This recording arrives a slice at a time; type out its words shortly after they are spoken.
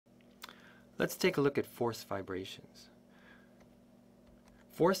Let's take a look at force vibrations.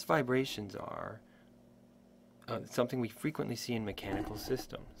 Force vibrations are something we frequently see in mechanical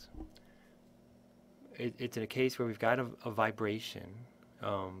systems. It's in a case where we've got a vibration,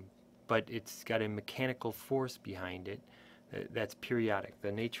 but it's got a mechanical force behind it that's periodic.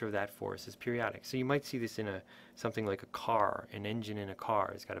 The nature of that force is periodic. So you might see this in something like a car, an engine in a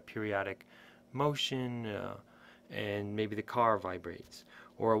car. It's got a periodic motion, and maybe the car vibrates.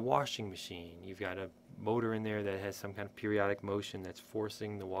 Or a washing machine. You've got a motor in there that has some kind of periodic motion that's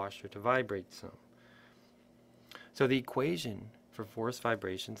forcing the washer to vibrate some. So the equation for force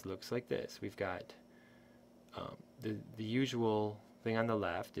vibrations looks like this. We've got the usual thing on the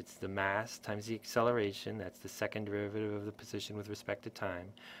left. It's the mass times the acceleration. That's the second derivative of the position with respect to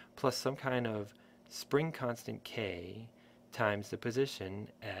time, plus some kind of spring constant k times the position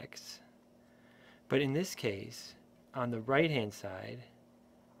x. But in this case, on the right-hand side,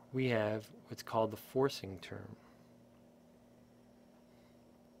 we have what's called the forcing term.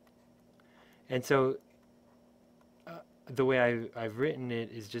 And so the way I've written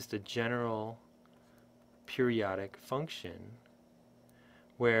it is just a general periodic function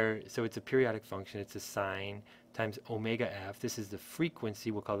so it's a periodic function, it's a sine times omega f. This is the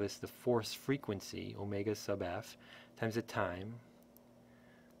frequency, we'll call this the force frequency, omega sub f, times the time.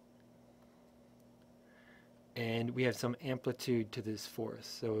 And we have some amplitude to this force.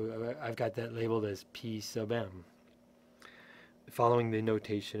 So I've got that labeled as P sub m, following the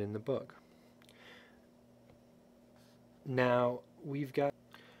notation in the book. Now we've got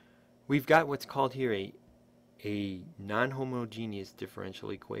what's called here a non-homogeneous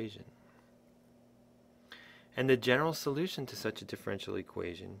differential equation. And the general solution to such a differential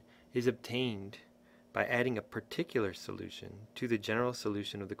equation is obtained by adding a particular solution to the general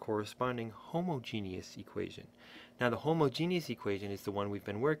solution of the corresponding homogeneous equation. Now the homogeneous equation is the one we've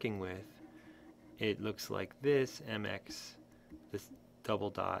been working with. It looks like this, mx, this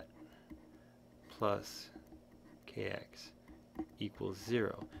double dot, plus kx equals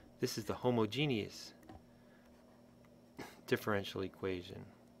 0. This is the homogeneous differential equation.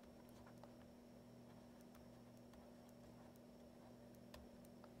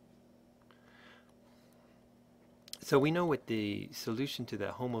 So we know what the solution to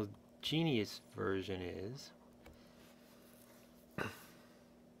the homogeneous version is.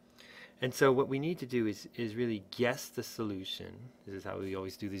 And so what we need to do is really guess the solution. This is how we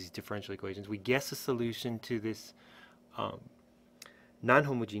always do these differential equations. We guess a solution to this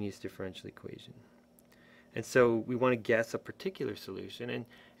non-homogeneous differential equation. And so we want to guess a particular solution.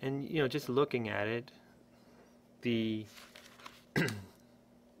 And you know, just looking at it, the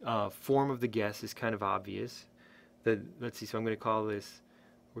form of the guess is kind of obvious. Let's see, so I'm going to call this,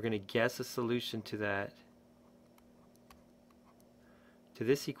 we're going to guess a solution to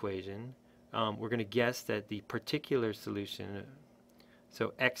this equation. We're going to guess that the particular solution,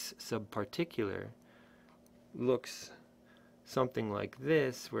 so x sub particular, looks something like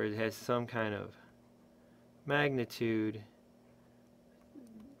this, where it has some kind of magnitude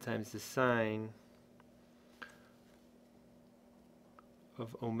times the sine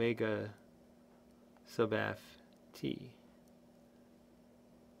of omega sub f t.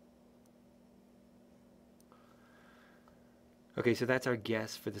 Okay, so that's our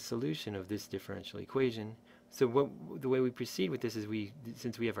guess for the solution of this differential equation. So the way we proceed with this is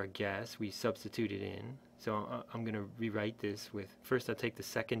since we have our guess, we substitute it in. So I'm going to rewrite this with, first I'll take the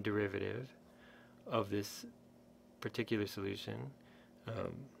second derivative of this particular solution,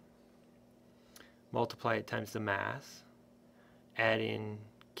 multiply it times the mass, add in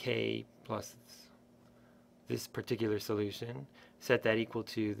k plus this particular solution, set that equal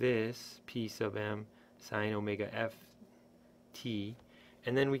to this p sub m sine omega f t,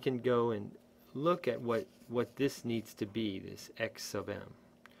 and then we can go and look at what this needs to be, this x sub m.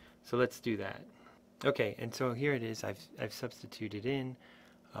 So let's do that. Okay, and so here it is. I've substituted in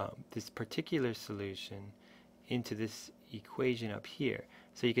this particular solution into this equation up here.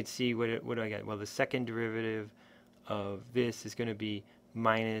 So you can see what do I get? Well, the second derivative of this is going to be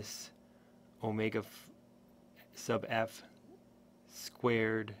minus omega sub f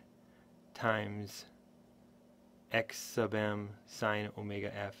squared times x sub m sine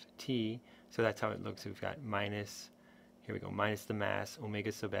omega f t. So that's how it looks. We've got minus, here we go, minus the mass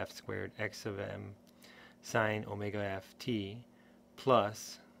omega sub f squared x sub m sine omega f t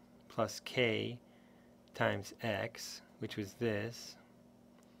plus k times x, which was this,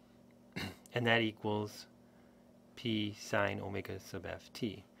 and that equals p sine omega sub f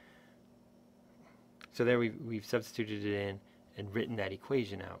t. So there we've substituted it in and written that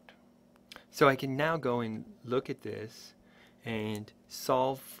equation out. So I can now go and look at this and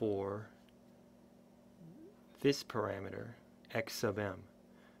solve for this parameter, x sub m.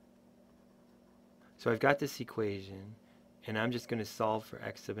 So I've got this equation, and I'm just going to solve for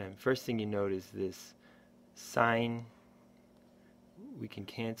x sub m. First thing you note is this sign. We can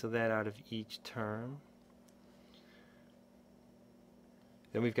cancel that out of each term.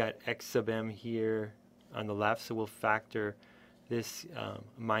 Then we've got x sub m here on the left, so we'll factor this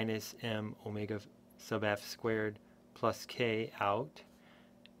minus m omega sub f squared plus k out.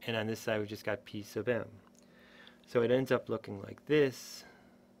 And on this side we've just got p sub m. So it ends up looking like this.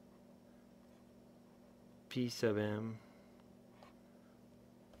 P sub m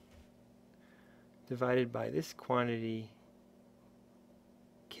divided by this quantity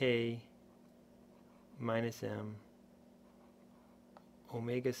k minus m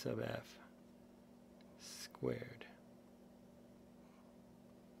omega sub f squared.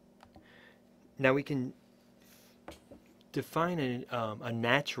 Now we can define a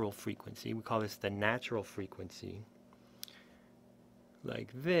natural frequency. We call this the natural frequency. Like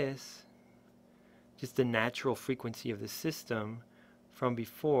this, just the natural frequency of the system from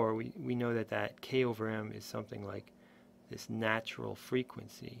before. We know that that k over m is something like this natural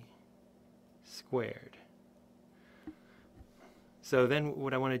frequency squared. So then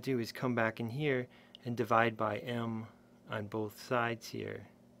what I want to do is come back in here and divide by m on both sides here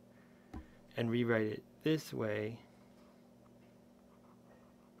and rewrite it this way.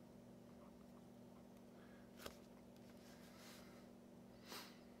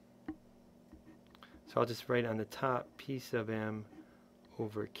 So I'll just write on the top p sub m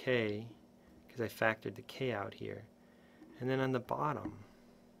over k, because I factored the k out here. And then on the bottom,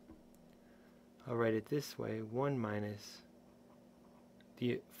 I'll write it this way, 1 minus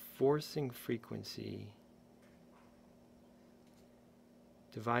the forcing frequency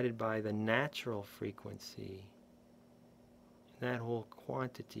divided by the natural frequency. And that whole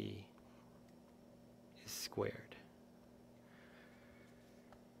quantity is squared.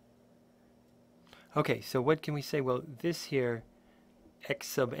 Okay, so what can we say? Well, this here, x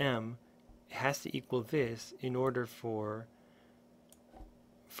sub m, has to equal this in order for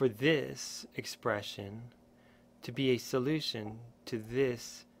this expression to be a solution to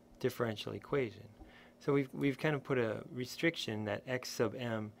this differential equation. So we've kind of put a restriction that x sub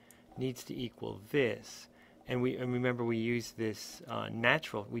m needs to equal this, and remember we use this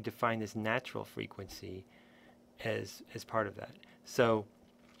natural. We define this natural frequency as part of that. So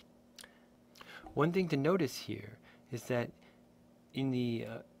one thing to notice here is that in the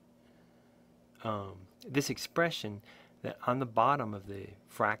this expression, that on the bottom of the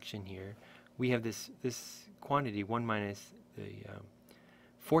fraction here, we have this quantity 1 minus the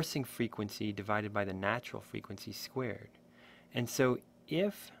forcing frequency divided by the natural frequency squared. And so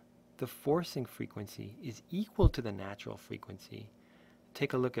if the forcing frequency is equal to the natural frequency,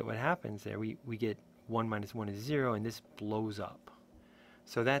 take a look at what happens there. We get 1 minus 1 is 0, and this blows up.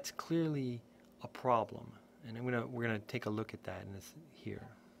 So that's clearly a problem, and we're gonna take a look at that in this here.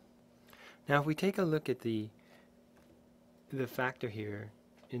 Now if we take a look at the factor here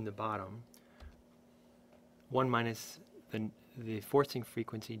in the bottom, 1 minus the forcing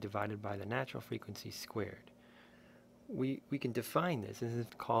frequency divided by the natural frequency squared, we can define this. This is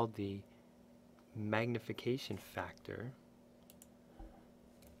called the magnification factor.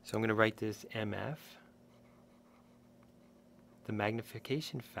 So I'm going to write this MF. The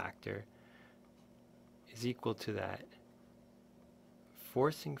magnification factor is equal to that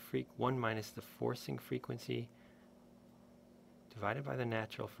 1 minus the forcing frequency divided by the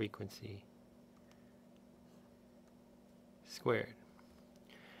natural frequency squared.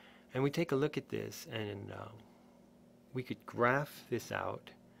 And we take a look at this, and we could graph this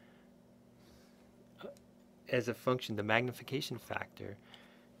out as a function, the magnification factor,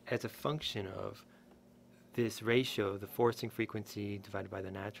 as a function of this ratio, the forcing frequency divided by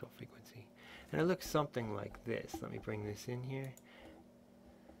the natural frequency. And it looks something like this. Let me bring this in here.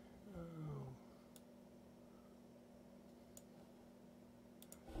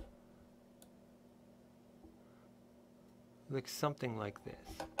 Looks something like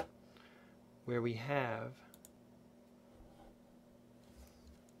this, where we have,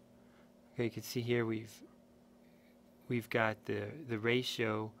 okay, you can see here we've got the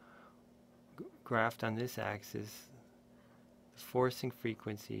ratio graphed on this axis, the forcing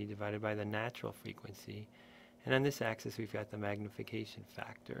frequency divided by the natural frequency, and on this axis we've got the magnification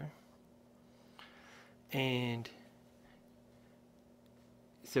factor. And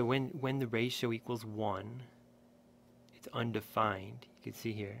so when the ratio equals 1, it's undefined. You can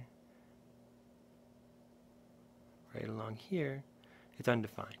see here, right along here, it's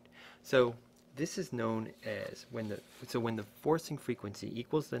undefined. So this is known as when the forcing frequency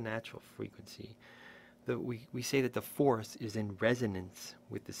equals the natural frequency, we say that the force is in resonance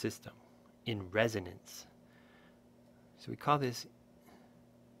with the system. In resonance. So we call this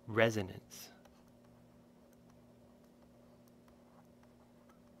resonance.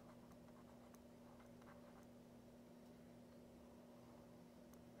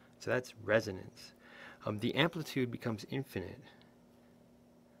 So that's resonance. The amplitude becomes infinite.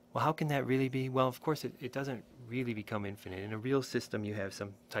 Well, how can that really be? Well, of course, it doesn't really become infinite. In a real system, you have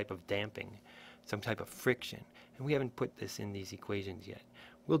some type of damping, some type of friction. And we haven't put this in these equations yet.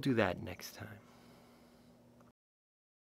 We'll do that next time.